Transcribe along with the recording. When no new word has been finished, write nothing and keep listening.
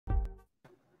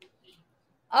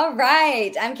All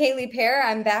right. I'm Kaylee Pear.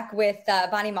 I'm back with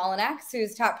Bonnie Mullinax,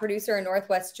 who's top producer in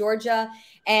Northwest Georgia.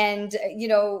 And,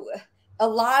 a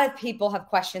lot of people have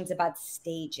questions about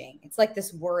staging. It's like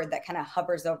this word that kind of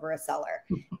hovers over a seller.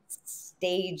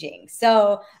 Staging.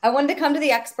 So I wanted to come to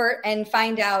the expert and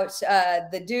find out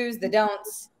the do's, the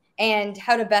don'ts, and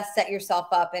how to best set yourself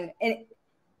up. And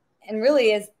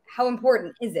really is how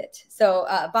important is it? So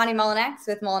Bonnie Mullinax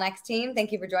with Mullinax team,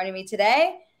 thank you for joining me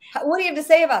today. What do you have to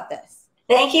say about this?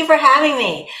 Thank you for having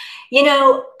me.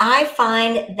 I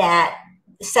find that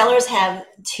sellers have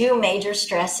two major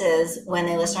stresses when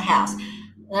they list a house.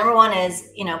 Number one is,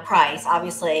 price.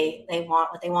 Obviously, they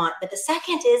want what they want. But the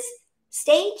second is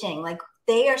staging. Like,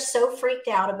 they are so freaked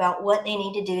out about what they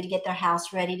need to do to get their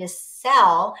house ready to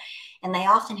sell. And they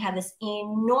often have this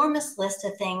enormous list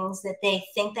of things that they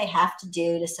think they have to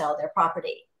do to sell their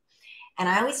property. And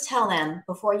I always tell them,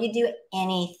 before you do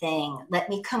anything, let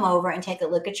me come over and take a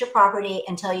look at your property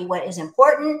and tell you what is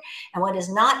important and what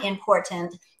is not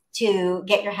important to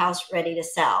get your house ready to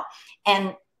sell.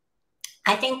 And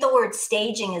I think the word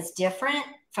staging is different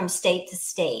from state to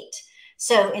state.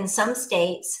 So in some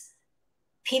states,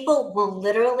 people will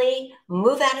literally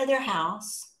move out of their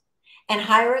house and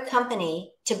hire a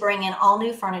company to bring in all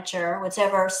new furniture,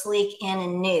 whatever sleek, in,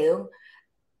 and new,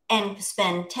 and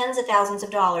spend tens of thousands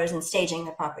of dollars in staging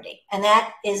the property. And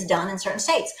that is done in certain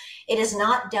states. It is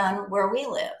not done where we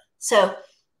live. So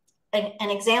an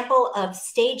example of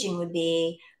staging would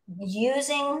be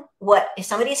using if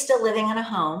somebody is still living in a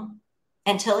home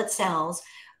until it sells,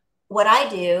 what I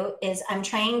do is I'm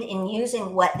trained in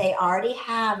using what they already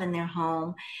have in their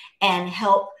home and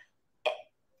help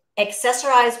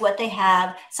accessorize what they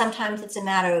have. Sometimes it's a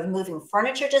matter of moving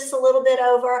furniture just a little bit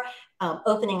over,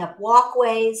 opening up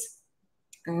walkways,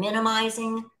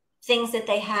 minimizing things that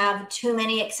they have, too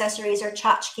many accessories or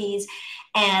tchotchkes.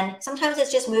 And sometimes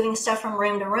it's just moving stuff from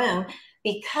room to room,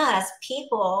 because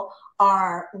people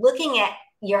are looking at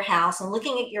your house and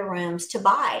looking at your rooms to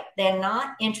buy. They're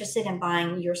not interested in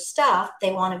buying your stuff.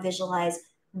 They want to visualize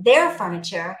their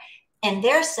furniture and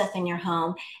their stuff in your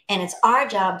home. And it's our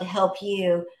job to help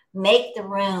you make the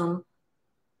room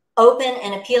open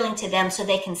and appealing to them, so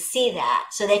they can see that,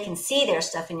 so they can see their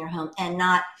stuff in your home and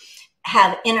not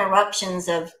have interruptions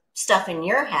of stuff in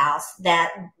your house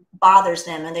that bothers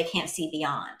them and they can't see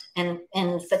beyond. And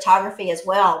in photography as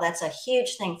well, that's a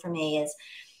huge thing for me. Is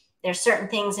there's certain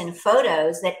things in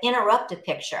photos that interrupt a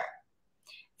picture.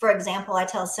 For example, I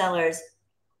tell sellers,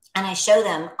 and I show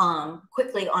them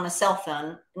quickly on a cell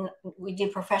phone. We do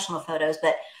professional photos,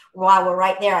 but while we're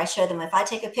right there, I show them, if I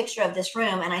take a picture of this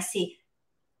room and I see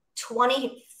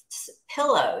 20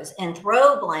 pillows and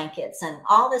throw blankets and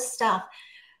all this stuff,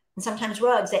 and sometimes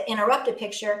rugs that interrupt a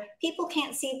picture, people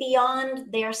can't see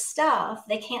beyond their stuff.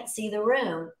 They can't see the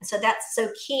room. So that's so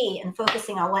key in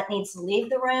focusing on what needs to leave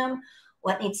the room,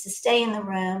 what needs to stay in the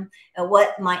room, and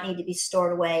what might need to be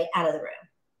stored away out of the room.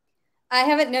 I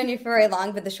haven't known you for very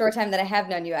long, but the short time that I have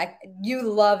known you, you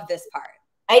love this part.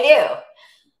 I do.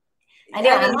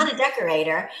 I'm not a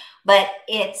decorator, but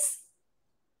it's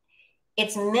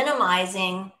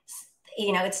minimizing.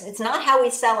 It's not how we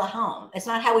sell a home. It's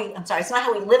not how we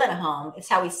live in a home. It's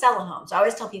how we sell a home. So I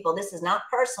always tell people, this is not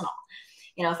personal.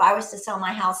 If I was to sell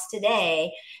my house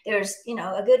today, there's,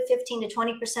 a good 15 to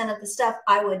 20% of the stuff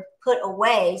I would put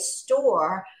away,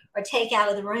 store, or take out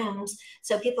of the rooms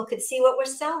so people could see what we're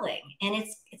selling. And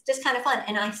it's just kind of fun.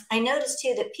 And I noticed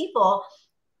too that people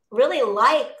really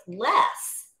like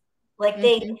less. Like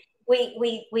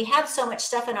we have so much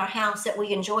stuff in our house that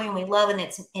we enjoy and we love, and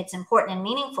it's important and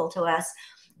meaningful to us.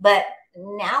 But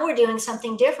now we're doing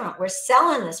something different. We're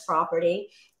selling this property.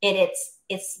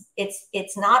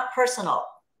 It's not personal.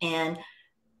 And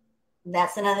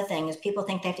that's another thing, is people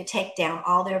think they have to take down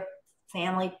all their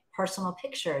family personal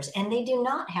pictures, and they do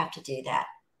not have to do that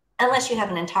unless you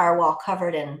have an entire wall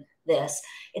covered in this.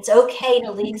 It's okay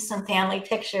to leave some family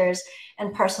pictures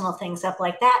and personal things up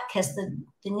like that, because the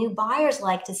new buyers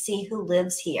like to see who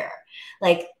lives here,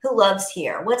 like who loves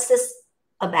here. What's this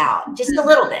about? Just a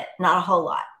little bit, not a whole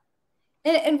lot.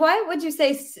 And why would you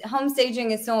say home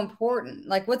staging is so important?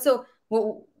 Like, what's so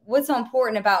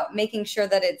important about making sure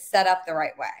that it's set up the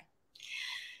right way?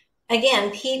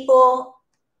 Again, people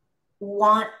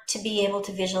want to be able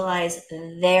to visualize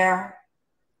their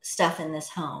stuff in this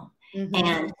home.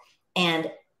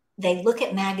 And they look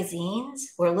at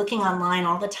magazines. We're looking online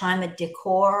all the time at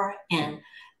decor and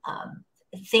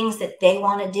things that they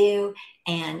want to do,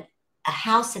 and a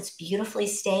house that's beautifully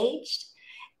staged.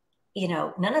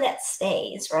 None of that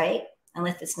stays, right?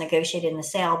 Unless it's negotiated in the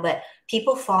sale. But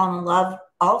people fall in love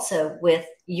also with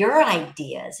your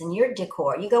ideas and your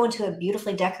decor. You go into a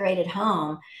beautifully decorated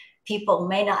home, people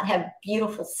may not have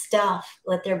beautiful stuff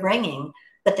that they're bringing,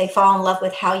 but they fall in love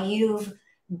with how you've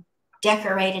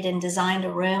decorated and designed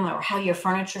a room or how your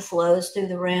furniture flows through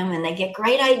the room, and they get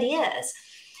great ideas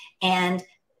and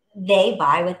they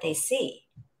buy what they see.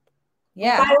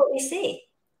 Yeah. We buy what we see.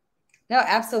 No,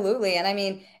 absolutely. And I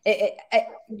mean,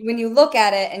 when you look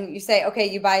at it and you say, okay,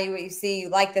 you buy what you see, you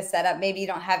like the setup, maybe you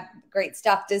don't have great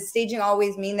stuff. Does staging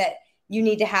always mean that you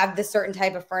need to have the certain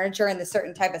type of furniture and the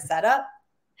certain type of setup?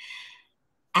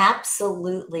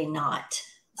 Absolutely not.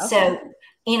 Okay. So,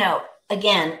 you know,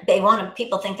 again,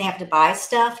 people think they have to buy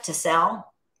stuff to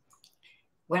sell.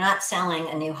 We're not selling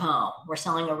a new home. We're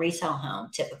selling a resale home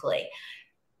typically.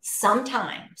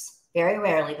 Sometimes, very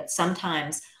rarely, but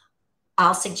sometimes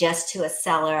I'll suggest to a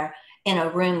seller in a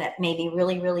room that may be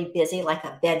really, really busy, like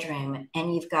a bedroom,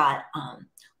 and you've got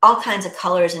all kinds of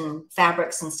colors and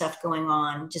fabrics and stuff going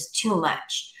on, just too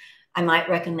much. I might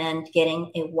recommend getting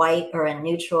a white or a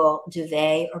neutral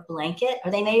duvet or blanket,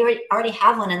 or they may already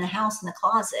have one in the house in the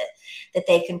closet that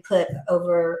they can put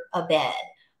over a bed.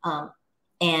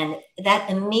 And that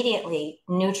immediately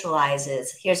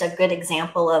neutralizes. Here's a good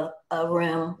example of a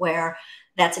room where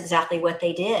that's exactly what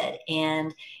they did.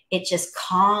 And it just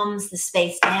calms the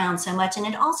space down so much. And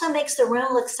it also makes the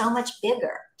room look so much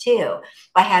bigger too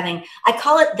by having, I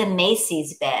call it the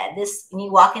Macy's bed. When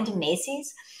you walk into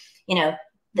Macy's, you know,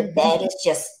 the bed is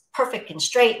just perfect and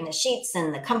straight, and the sheets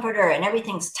and the comforter and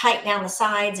everything's tight down the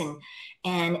sides.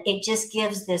 And it just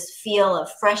gives this feel of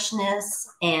freshness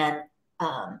and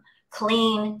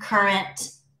clean,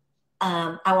 current.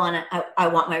 I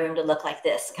want my room to look like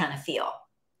this kind of feel.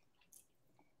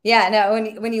 Yeah,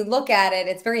 no, when you look at it,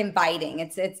 it's very inviting.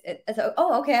 It's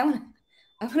oh, okay,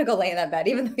 I want to go lay in that bed,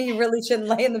 even though you really shouldn't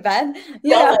lay in the bed.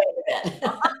 You Don't know? lay in the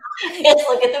bed. Just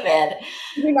look at the bed.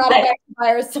 You're not a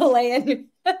buyers to lay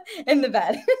in the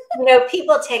bed. You know,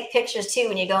 people take pictures too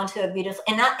when you go into a beautiful,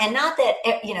 and not that,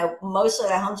 you know, most of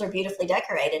the homes are beautifully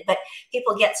decorated, but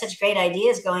people get such great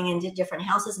ideas going into different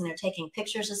houses, and they're taking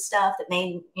pictures of stuff that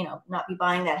may, you know, not be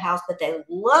buying that house, but they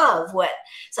love what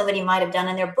somebody might have done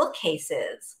in their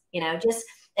bookcases, you know, just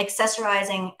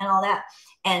accessorizing and all that.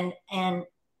 And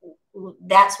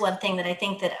that's one thing that I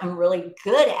think that I'm really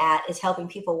good at, is helping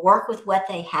people work with what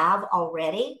they have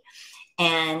already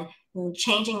and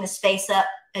changing the space up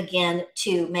again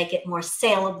to make it more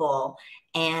saleable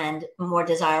and more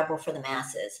desirable for the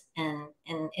masses. And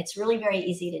it's really very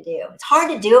easy to do. It's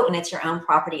hard to do it when it's your own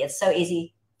property. It's so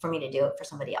easy for me to do it for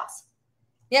somebody else.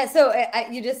 Yeah, so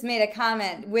you just made a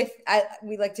comment with,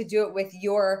 we like to do it with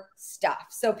your stuff.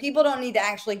 So people don't need to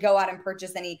actually go out and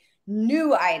purchase any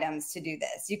new items to do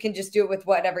this. You can just do it with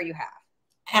whatever you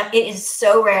have. It is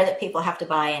so rare that people have to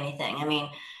buy anything. I mean,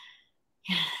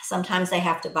 sometimes they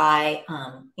have to buy,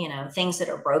 you know, things that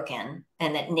are broken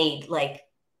and that need, like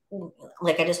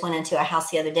I just went into a house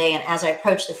the other day, and as I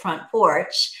approached the front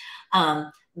porch,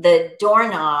 the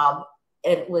doorknob,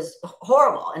 it was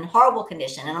horrible, in horrible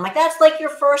condition. And I'm like, that's like your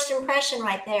first impression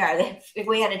right there. If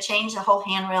we had to change the whole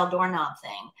handrail doorknob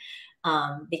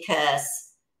thing,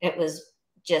 because it was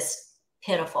just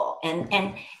pitiful.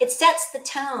 And it sets the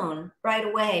tone right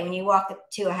away when you walk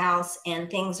up to a house and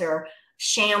things are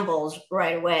shambles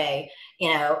right away,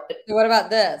 you know. So what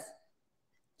about this?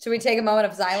 Should we take a moment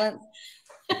of silence?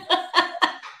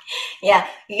 Yeah,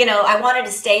 you know, I wanted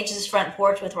to stage this front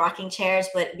porch with rocking chairs,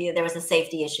 but there was a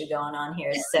safety issue going on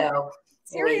here. So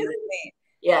seriously,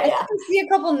 yeah. I see a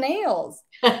couple nails.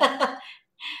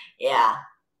 Yeah,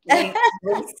 we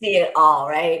see it all,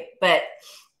 right? But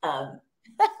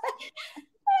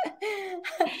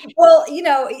well, you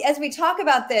know, as we talk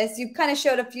about this, you've kind of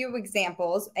showed a few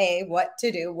examples, what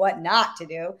to do, what not to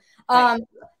do. Right.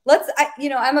 You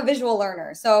know, I'm a visual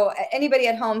learner. So anybody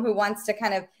at home who wants to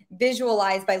kind of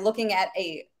visualize by looking at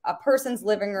a person's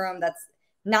living room that's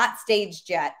not staged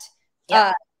yet.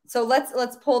 Yep. So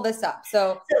let's pull this up.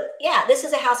 So yeah, this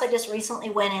is a house I just recently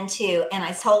went into, and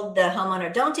I told the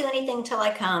homeowner, don't do anything till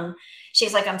I come.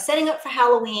 She's like, I'm setting up for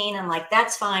Halloween. I'm like,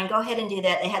 that's fine. Go ahead and do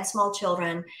that. They had small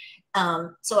children.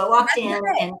 So I walked in,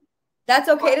 and that's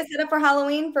okay to set up for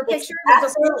Halloween for pictures? It's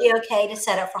absolutely okay to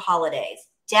set up for holidays.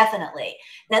 Definitely.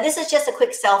 Now, this is just a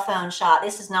quick cell phone shot.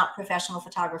 This is not professional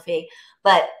photography,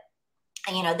 but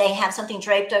you know, they have something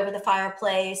draped over the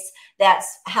fireplace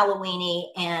that's Halloweeny,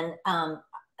 and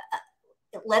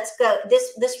let's go.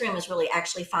 This room is really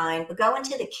actually fine, but go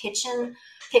into the kitchen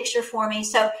picture for me.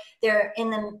 So they're in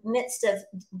the midst of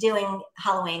doing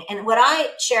Halloween, and what I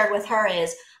shared with her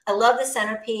is, I love the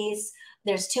centerpiece.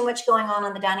 There's too much going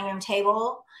on the dining room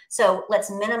table, so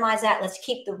let's minimize that. Let's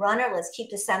keep the runner. Let's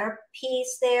keep the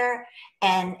centerpiece there,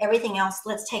 and everything else,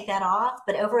 let's take that off.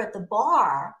 But over at the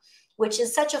bar, which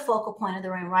is such a focal point of the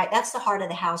room, right? That's the heart of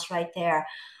the house right there.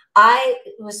 I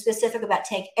was specific about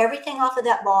take everything off of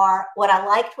that bar. What I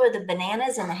liked were the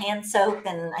bananas and the hand soap,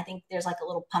 and I think there's like a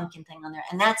little pumpkin thing on there,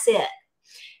 and that's it.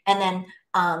 And then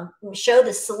show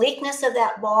the sleekness of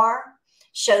that bar,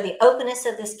 show the openness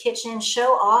of this kitchen,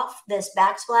 show off this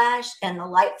backsplash and the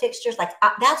light fixtures. Like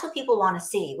that's what people want to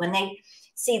see when they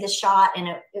see the shot, and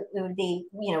it would be,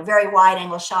 you know, very wide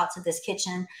angle shots of this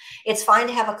kitchen. It's fine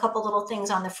to have a couple little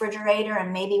things on the refrigerator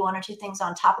and maybe one or two things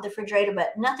on top of the refrigerator,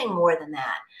 but nothing more than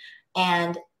that.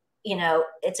 And, you know,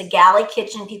 it's a galley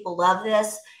kitchen. People love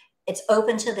this. It's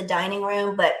open to the dining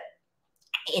room, but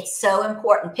it's so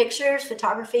important. Pictures,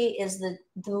 photography is the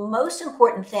most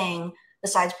important thing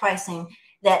besides pricing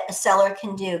that a seller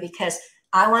can do, because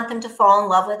I want them to fall in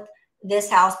love with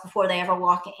this house before they ever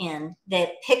walk in.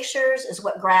 That pictures is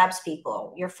what grabs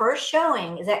people. Your first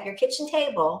showing is at your kitchen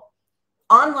table,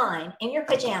 online, in your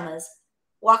pajamas,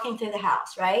 walking through the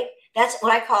house, right? That's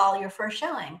what I call your first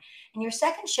showing. And your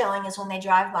second showing is when they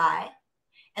drive by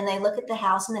and they look at the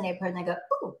house in the neighborhood and they go,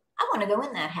 "Ooh, I want to go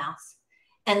in that house."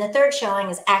 And the third showing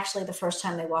is actually the first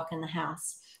time they walk in the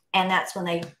house. And that's when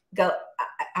they go,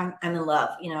 I'm in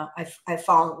love. You know, I've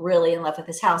fallen really in love with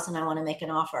this house and I want to make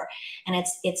an offer. And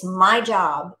it's my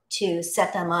job to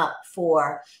set them up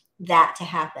for that to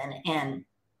happen. And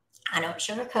I don't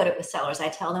sugarcoat it with sellers. I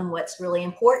tell them what's really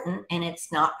important, and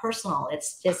it's not personal.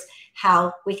 It's just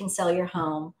how we can sell your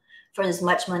home for as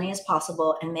much money as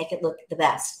possible and make it look the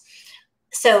best.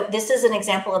 So this is an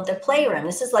example of the playroom.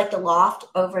 This is like the loft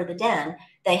over the den.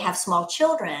 They have small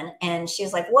children, and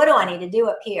she's like, "What do I need to do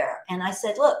up here?" And I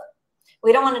said, "Look,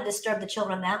 we don't want to disturb the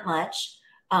children that much.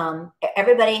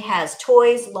 Everybody has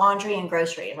toys, laundry, and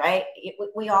grocery, right?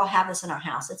 We all have this in our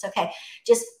house. It's okay.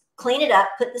 Just clean it up,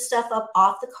 put the stuff up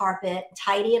off the carpet,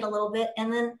 tidy it a little bit,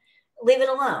 and then leave it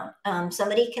alone."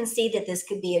 Somebody can see that this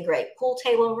could be a great pool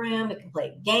table room. It could be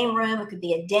a game room. It could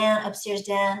be a den, upstairs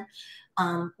den,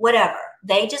 whatever.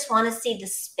 They just want to see the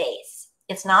space.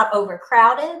 It's not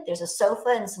overcrowded. There's a sofa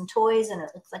and some toys, and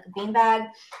it looks like a beanbag,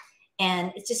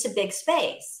 and it's just a big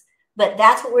space. But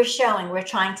that's what we're showing. We're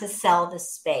trying to sell the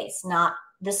space, not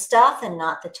the stuff and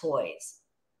not the toys.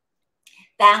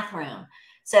 Bathroom.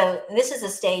 So this is a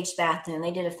staged bathroom.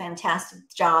 They did a fantastic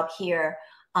job here.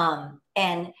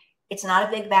 And it's not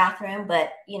a big bathroom,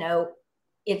 but, you know,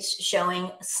 it's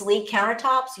showing sleek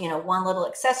countertops, you know, one little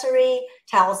accessory,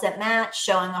 towels that match,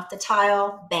 showing off the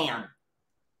tile, bam.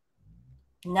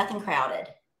 Nothing crowded.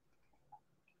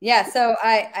 Yeah, so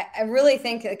I really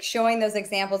think like showing those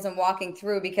examples and walking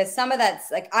through, because some of that's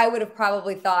like I would have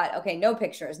probably thought, okay, no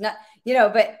pictures, not, you know,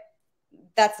 but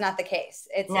that's not the case.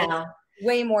 It's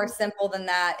way more simple than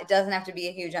that. It doesn't have to be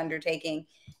a huge undertaking.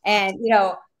 And, you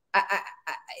know,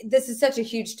 this is such a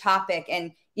huge topic.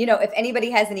 And, you know, if anybody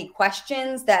has any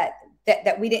questions that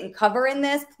we didn't cover in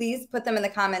this, please put them in the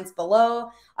comments below.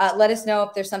 Let us know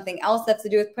if there's something else that's to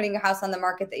do with putting your house on the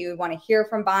market that you would want to hear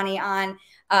from Bonnie on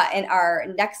in our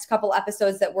next couple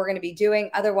episodes that we're going to be doing.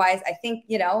 Otherwise, I think,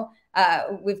 you know,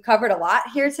 we've covered a lot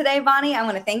here today, Bonnie. I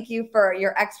want to thank you for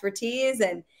your expertise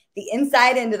and the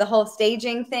insight into the whole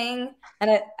staging thing.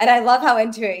 And I love how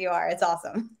into it you are. It's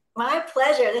awesome. My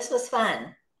pleasure. This was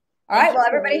fun. All right. Well,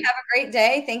 everybody have a great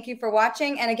day. Thank you for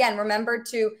watching. And again, remember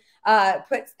to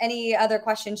put any other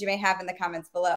questions you may have in the comments below.